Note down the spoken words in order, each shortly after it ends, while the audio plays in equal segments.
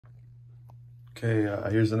Okay,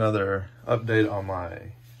 here's another update on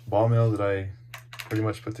my ball mill that I pretty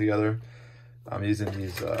much put together. I'm using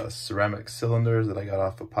these ceramic cylinders that I got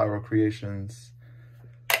off of Pyro Creations.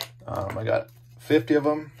 I got 50 of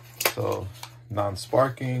them, so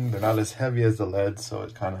non-sparking. They're not as heavy as the lead, so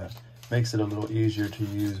it kind of makes it a little easier to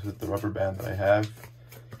use with the rubber band that I have.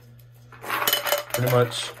 Pretty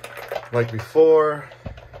much like before,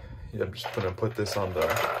 yeah, I'm just gonna put this on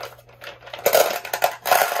the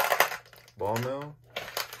ball mill.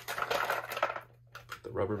 Put the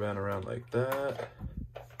rubber band around like that.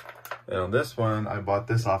 And on this one, I bought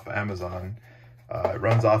this off of Amazon. It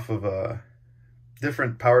runs off of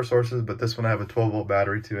different power sources, but this one I have a 12-volt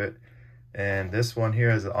battery to it. And this one here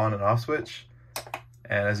has an on and off switch.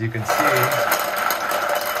 And as you can see,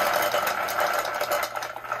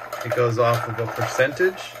 it goes off of a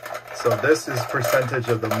percentage. So this is percentage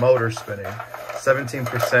of the motor spinning.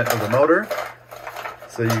 17% of the motor.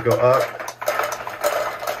 So you go up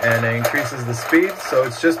and it increases the speed. So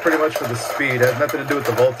it's just pretty much for the speed. It has nothing to do with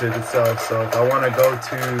the voltage itself. So if I want to go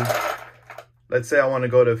to, let's say I want to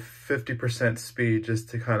go to 50% speed just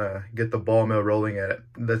to kind of get the ball mill rolling at,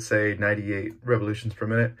 let's say 98 revolutions per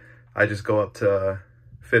minute, I just go up to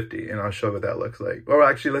 50 and I'll show you what that looks like. Or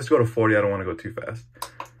actually, let's go to 40. I don't want to go too fast.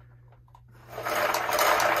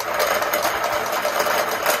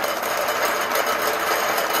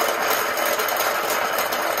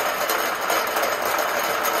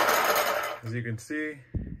 As you can see,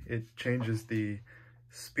 it changes the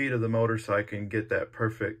speed of the motor so I can get that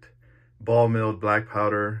perfect ball milled black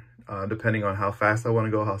powder, depending on how fast I want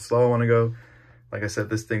to go, how slow I want to go. Like I said,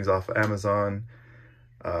 this thing's off of Amazon.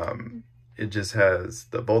 It just has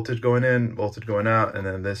the voltage going in, voltage going out, and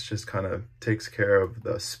then this just kind of takes care of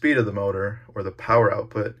the speed of the motor or the power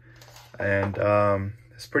output. And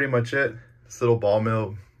that's pretty much it. This little ball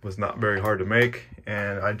mill was not very hard to make,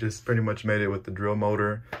 and I just pretty much made it with the drill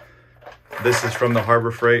motor. This is from the Harbor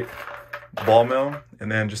Freight ball mill, and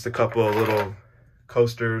then just a couple of little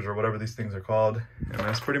coasters or whatever these things are called. And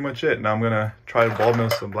that's pretty much it. Now I'm gonna try to ball mill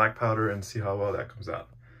some black powder and see how well that comes out.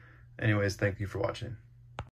 Anyways, thank you for watching.